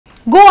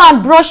Go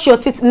and brush your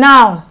teeth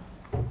now.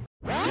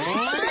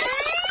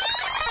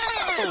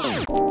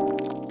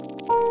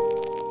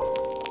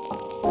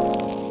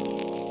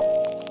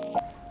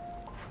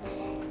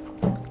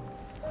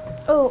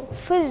 Oh,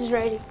 food is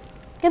ready.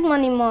 Good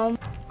morning, Mom.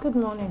 Good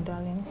morning,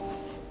 darling.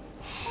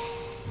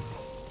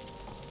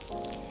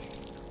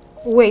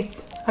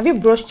 Wait, have you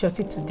brushed your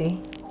teeth today?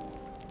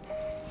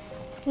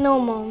 No,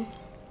 Mom.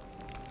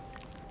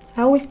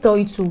 I always tell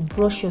you to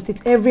brush your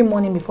teeth every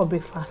morning before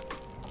breakfast.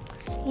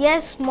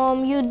 Yes,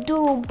 Mom, you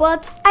do,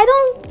 but I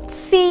don't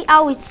see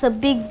how it's a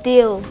big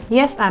deal.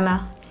 Yes,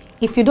 Anna.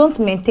 If you don't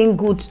maintain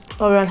good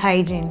oral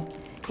hygiene,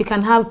 you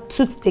can have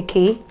tooth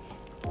decay,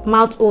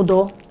 mouth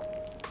odor,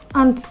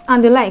 and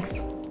the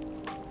likes.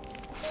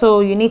 So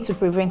you need to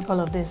prevent all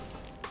of this.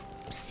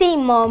 See,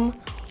 Mom,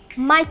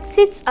 my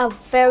teeth are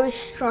very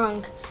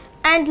strong.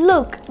 And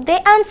look, they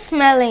aren't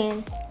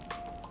smelling.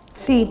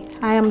 See,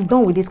 I am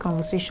done with this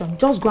conversation.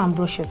 Just go and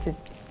brush your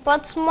teeth.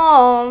 But,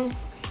 Mom...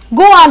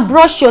 Go and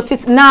brush your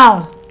teeth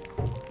now.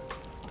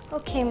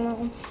 Okay,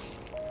 Mom.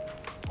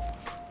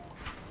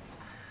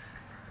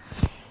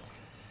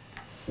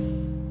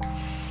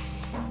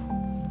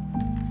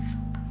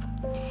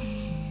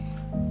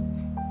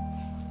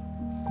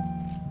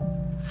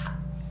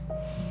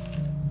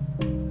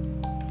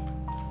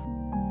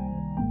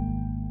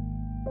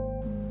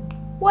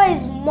 Why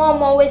is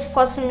Mom always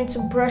forcing me to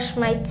brush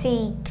my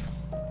teeth?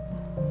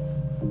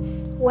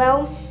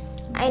 Well,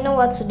 I know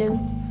what to do.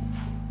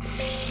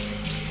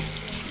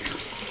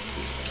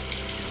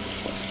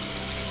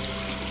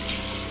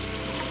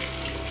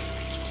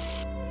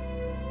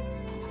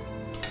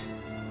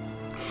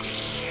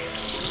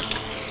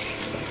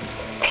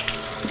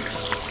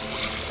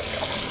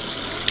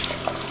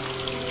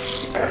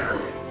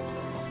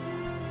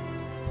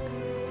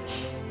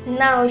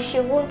 Now she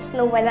won't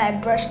know whether I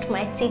brushed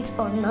my teeth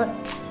or not.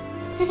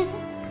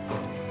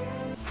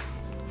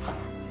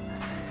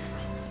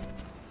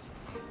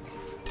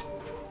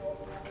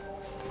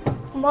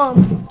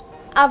 Mom,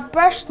 I've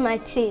brushed my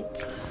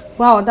teeth.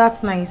 Wow,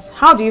 that's nice.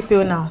 How do you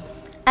feel now?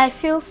 I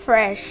feel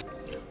fresh.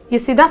 You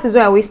see, that is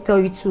why I always tell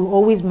you to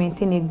always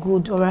maintain a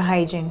good oral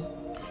hygiene,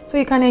 so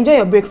you can enjoy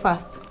your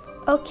breakfast.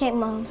 Okay,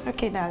 Mom.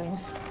 Okay, darling.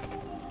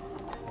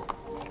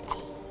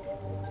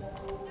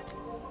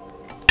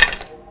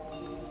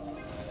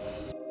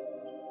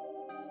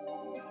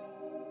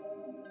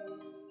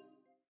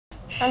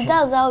 And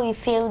that's how we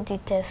failed the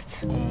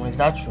test. Is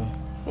that true?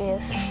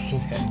 Yes.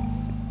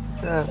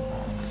 Yeah.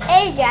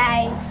 Hey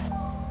guys,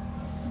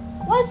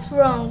 what's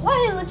wrong? Why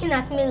are you looking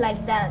at me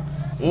like that?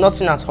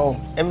 Nothing at all.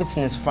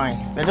 Everything is fine.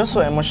 We're just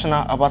so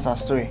emotional about our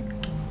story.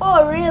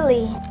 Oh,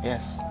 really?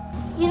 Yes.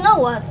 You know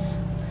what?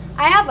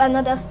 I have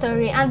another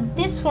story, and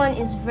this one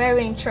is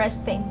very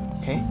interesting.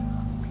 Okay.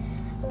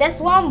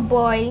 There's one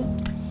boy.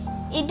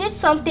 He did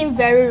something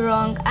very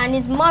wrong, and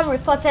his mom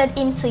reported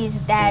him to his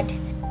dad.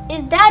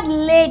 His dad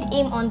laid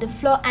him on the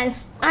floor and...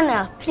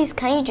 Anna, please,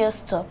 can you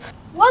just stop?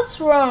 What's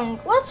wrong?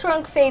 What's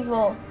wrong,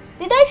 Favor?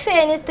 Did I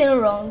say anything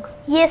wrong?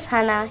 Yes,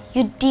 Hannah,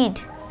 you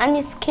did. And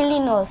it's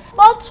killing us.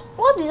 But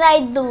what did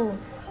I do?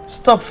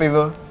 Stop,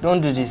 Favor. Don't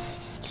do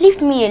this.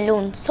 Leave me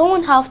alone.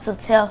 Someone have to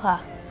tell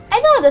her.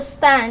 I don't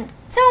understand.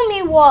 Tell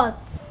me what?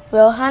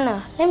 Well,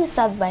 Hannah, let me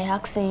start by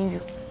asking you.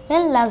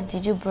 When last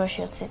did you brush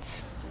your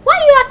teeth? Why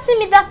are you asking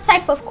me that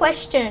type of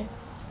question?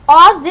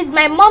 Or did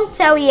my mom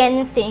tell you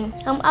anything?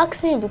 I'm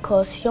asking you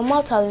because your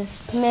mouth has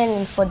been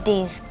smelling for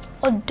days.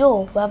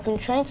 Although we have been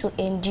trying to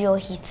endure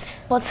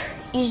it, but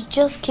it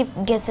just keeps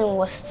getting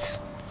worse.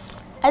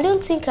 I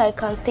don't think I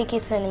can take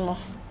it anymore.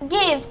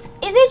 Gift,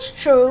 is it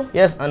true?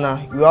 Yes,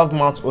 Anna, you have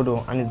mouth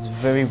odor and it's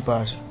very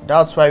bad.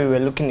 That's why we were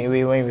looking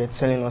away when you were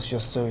telling us your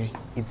story.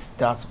 It's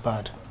that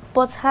bad.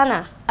 But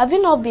Hannah, have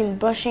you not been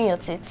brushing your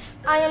teeth?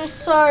 I am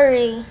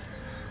sorry.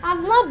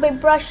 I've not been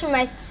brushing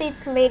my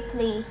teeth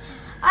lately.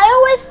 I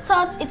always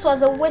thought it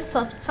was a waste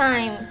of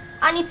time,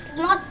 and it's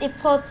not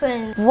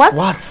important. What?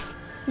 What?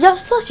 You're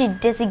such a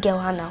dirty girl,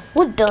 Hannah.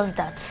 Who does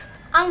that?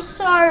 I'm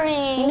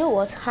sorry. You know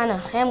what,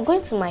 Hannah? I am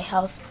going to my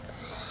house.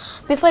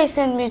 Before you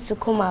send me to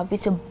coma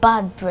with a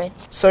bad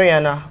breath. Sorry,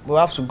 Anna, but we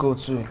have to go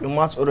too. Your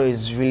mouth odor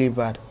is really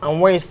bad.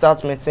 And when you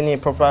start maintaining a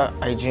proper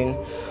hygiene,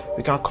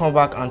 we can come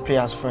back and play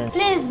as friends.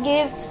 Please,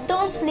 Gift,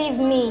 don't leave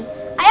me.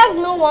 I have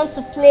no one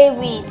to play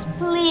with.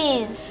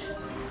 Please.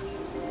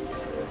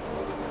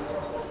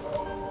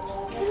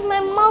 Is my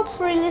mouth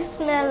really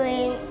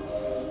smelling?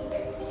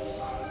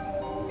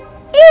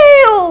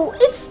 Ew!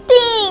 It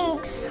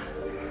stinks!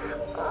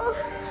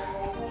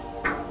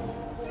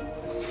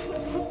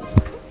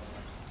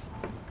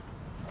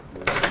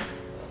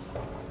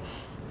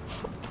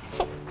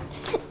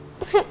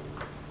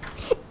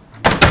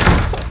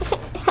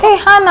 Hey,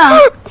 Hannah!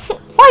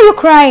 Why are you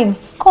crying?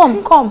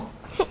 Come, come.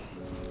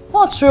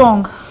 What's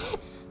wrong?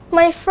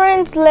 My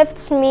friends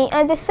left me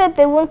and they said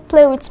they won't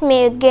play with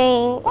me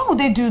again. Why would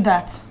they do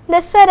that?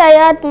 They said I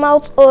had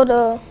mouth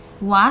odor.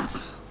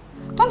 What?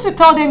 Don't you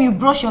tell them you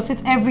brush your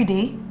teeth every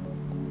day?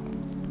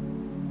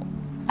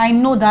 I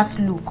know that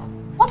look.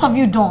 What have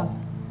you done?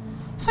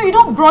 So you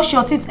don't brush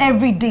your teeth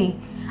every day.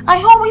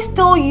 I always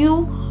tell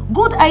you,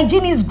 Good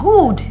hygiene is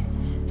good.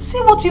 See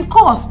what you've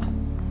caused.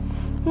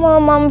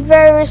 Mom, I'm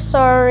very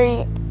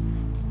sorry.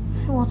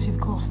 See what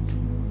you've caused.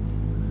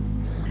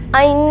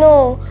 I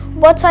know,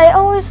 but I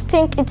always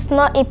think it's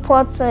not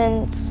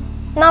important.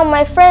 Now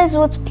my friends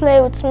won't play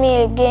with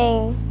me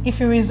again. If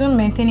you resume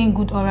maintaining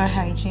good oral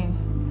hygiene,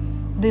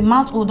 the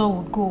mouth odor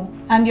will go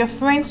and your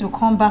friends will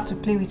come back to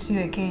play with you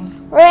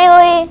again.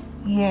 Really?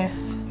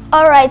 Yes.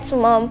 Alright,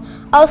 Mom.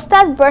 I'll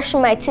start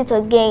brushing my teeth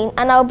again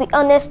and I'll be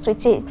honest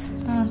with it.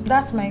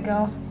 That's my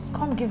girl.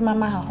 Come give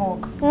Mama a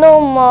hug.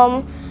 No,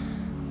 Mom.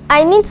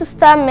 I need to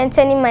start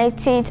maintaining my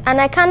teeth and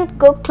I can't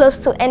go close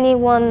to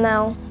anyone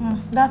now.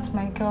 That's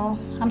my girl.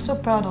 I'm so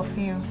proud of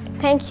you.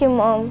 Thank you,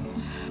 Mom.